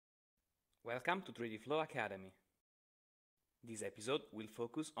Welcome to 3Dflow Academy. This episode will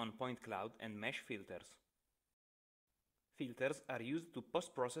focus on point cloud and mesh filters. Filters are used to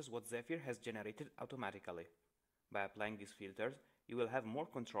post-process what Zephyr has generated automatically. By applying these filters, you will have more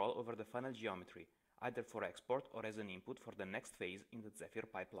control over the final geometry, either for export or as an input for the next phase in the Zephyr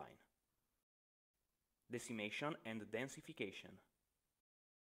pipeline. Decimation and densification.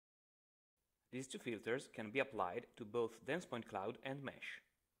 These two filters can be applied to both dense point cloud and mesh.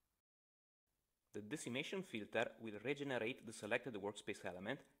 The decimation filter will regenerate the selected workspace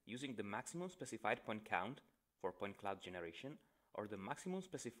element using the maximum specified point count for point cloud generation or the maximum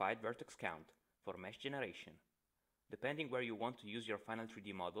specified vertex count for mesh generation. Depending where you want to use your final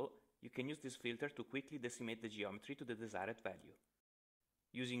 3D model, you can use this filter to quickly decimate the geometry to the desired value.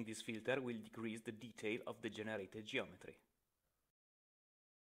 Using this filter will decrease the detail of the generated geometry.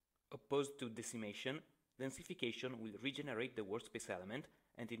 Opposed to decimation, densification will regenerate the workspace element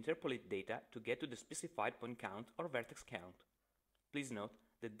and interpolate data to get to the specified point count or vertex count. Please note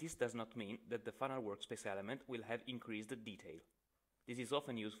that this does not mean that the final workspace element will have increased detail. This is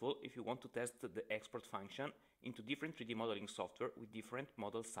often useful if you want to test the export function into different 3D modeling software with different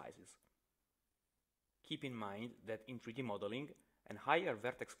model sizes. Keep in mind that in 3D modeling, a higher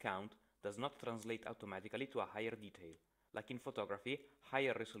vertex count does not translate automatically to a higher detail. Like in photography,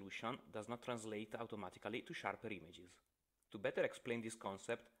 higher resolution does not translate automatically to sharper images. To better explain this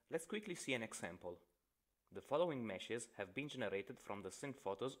concept, let's quickly see an example. The following meshes have been generated from the same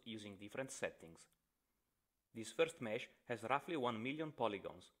photos using different settings. This first mesh has roughly 1 million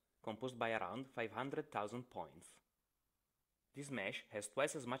polygons, composed by around 500,000 points. This mesh has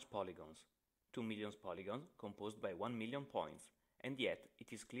twice as much polygons, 2 million polygons composed by 1 million points, and yet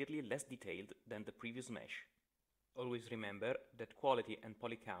it is clearly less detailed than the previous mesh. Always remember that quality and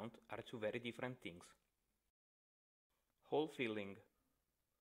poly count are two very different things. Hole filling.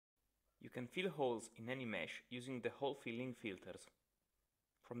 You can fill holes in any mesh using the hole filling filters.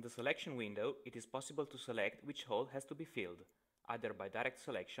 From the selection window, it is possible to select which hole has to be filled, either by direct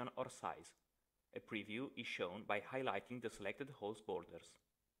selection or size. A preview is shown by highlighting the selected hole's borders.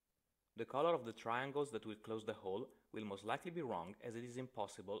 The color of the triangles that will close the hole will most likely be wrong, as it is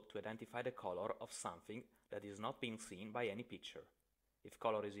impossible to identify the color of something that is not being seen by any picture. If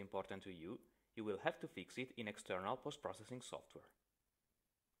color is important to you, you will have to fix it in external post-processing software.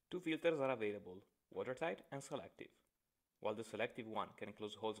 Two filters are available, watertight and selective. While the selective one can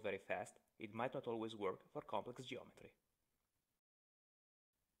close holes very fast, it might not always work for complex geometry.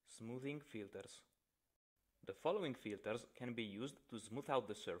 Smoothing filters. The following filters can be used to smooth out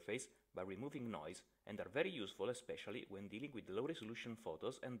the surface by removing noise and are very useful especially when dealing with low-resolution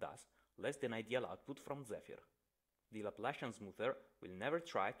photos and thus less than ideal output from Zephyr. The Laplacian smoother will never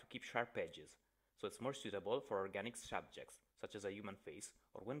try to keep sharp edges, so it's more suitable for organic subjects, such as a human face,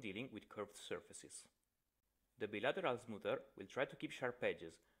 or when dealing with curved surfaces. The bilateral smoother will try to keep sharp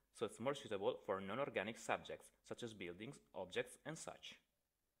edges, so it's more suitable for non-organic subjects, such as buildings, objects, and such.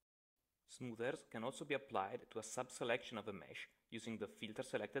 Smoothers can also be applied to a sub-selection of a mesh using the Filter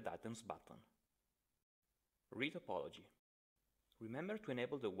Selected Items button. Retopology. Remember to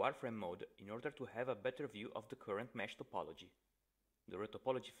enable the wireframe mode in order to have a better view of the current mesh topology. The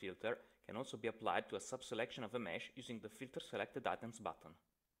Retopology filter can also be applied to a sub-selection of a mesh using the Filter Selected Items button.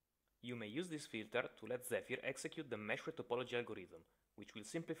 You may use this filter to let Zephyr execute the mesh retopology algorithm, which will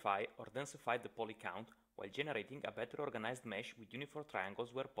simplify or densify the poly count while generating a better organized mesh with uniform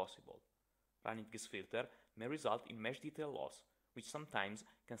triangles where possible. Running this filter may result in mesh detail loss, which sometimes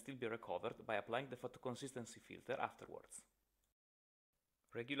can still be recovered by applying the photoconsistency filter afterwards.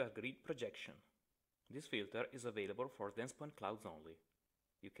 Regular grid projection. This filter is available for dense point clouds only.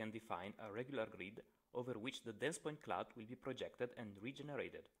 You can define a regular grid over which the dense point cloud will be projected and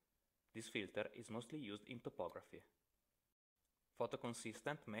regenerated. This filter is mostly used in topography.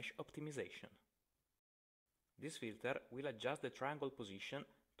 Photoconsistent mesh optimization. This filter will adjust the triangle position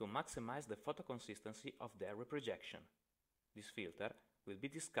to maximize the photoconsistency of their reprojection. This filter will be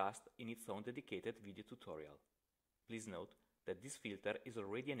discussed in its own dedicated video tutorial. Please note that this filter is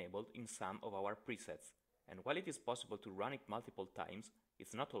already enabled in some of our presets, and while it is possible to run it multiple times,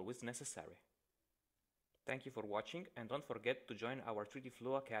 it's not always necessary. Thank you for watching, and don't forget to join our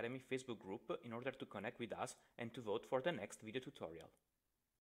 3Dflow Academy Facebook group in order to connect with us and to vote for the next video tutorial.